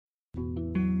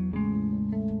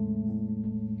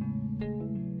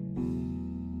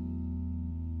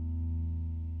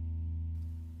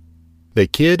The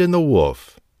Kid and the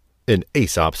Wolf, an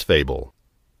Aesop's Fable.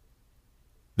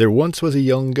 There once was a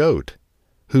young goat,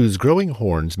 whose growing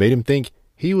horns made him think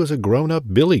he was a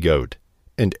grown-up billy goat,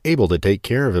 and able to take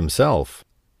care of himself.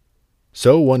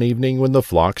 So one evening when the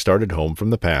flock started home from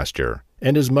the pasture,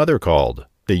 and his mother called,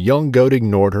 the young goat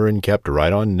ignored her and kept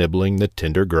right on nibbling the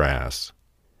tender grass.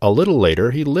 A little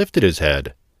later he lifted his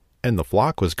head, and the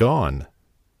flock was gone.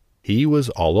 He was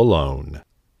all alone.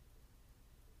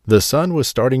 The sun was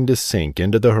starting to sink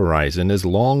into the horizon as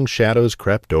long shadows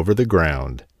crept over the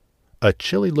ground. A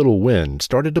chilly little wind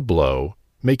started to blow,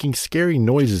 making scary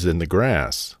noises in the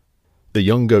grass. The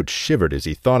young goat shivered as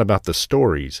he thought about the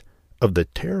stories of the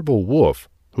terrible wolf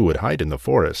who would hide in the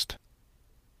forest.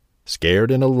 Scared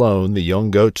and alone, the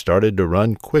young goat started to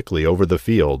run quickly over the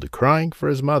field, crying for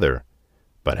his mother.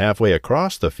 But halfway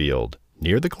across the field,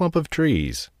 near the clump of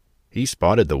trees, he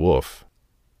spotted the wolf.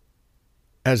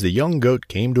 As the young goat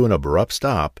came to an abrupt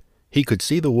stop, he could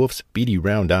see the wolf's beady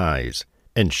round eyes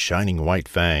and shining white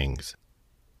fangs.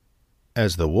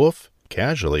 As the wolf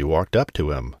casually walked up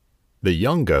to him, the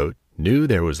young goat knew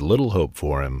there was little hope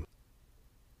for him.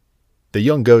 The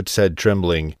young goat said,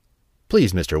 trembling,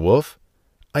 "Please, Mr. Wolf,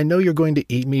 I know you're going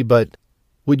to eat me, but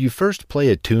would you first play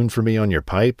a tune for me on your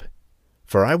pipe?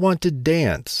 For I want to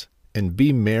dance and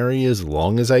be merry as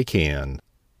long as I can."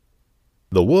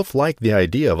 The wolf liked the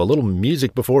idea of a little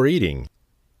music before eating,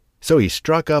 so he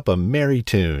struck up a merry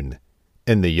tune,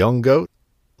 and the young goat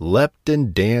leapt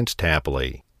and danced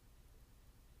happily.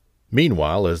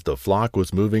 Meanwhile, as the flock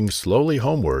was moving slowly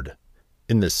homeward,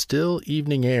 in the still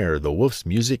evening air the wolf's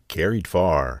music carried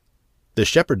far. The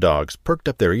shepherd dogs perked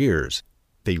up their ears.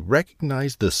 They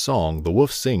recognized the song the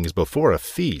wolf sings before a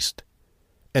feast,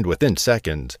 and within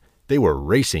seconds they were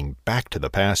racing back to the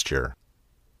pasture.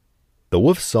 The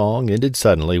wolf's song ended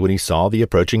suddenly when he saw the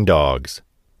approaching dogs.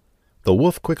 The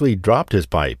wolf quickly dropped his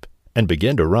pipe and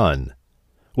began to run.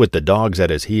 With the dogs at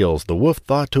his heels, the wolf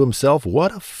thought to himself,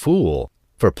 what a fool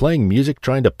for playing music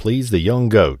trying to please the young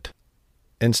goat,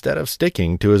 instead of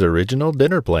sticking to his original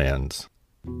dinner plans.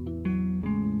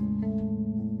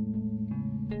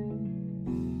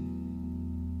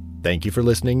 Thank you for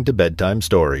listening to Bedtime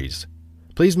Stories.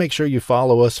 Please make sure you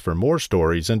follow us for more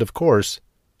stories and, of course,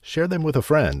 share them with a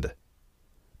friend.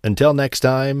 Until next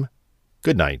time,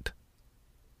 good night.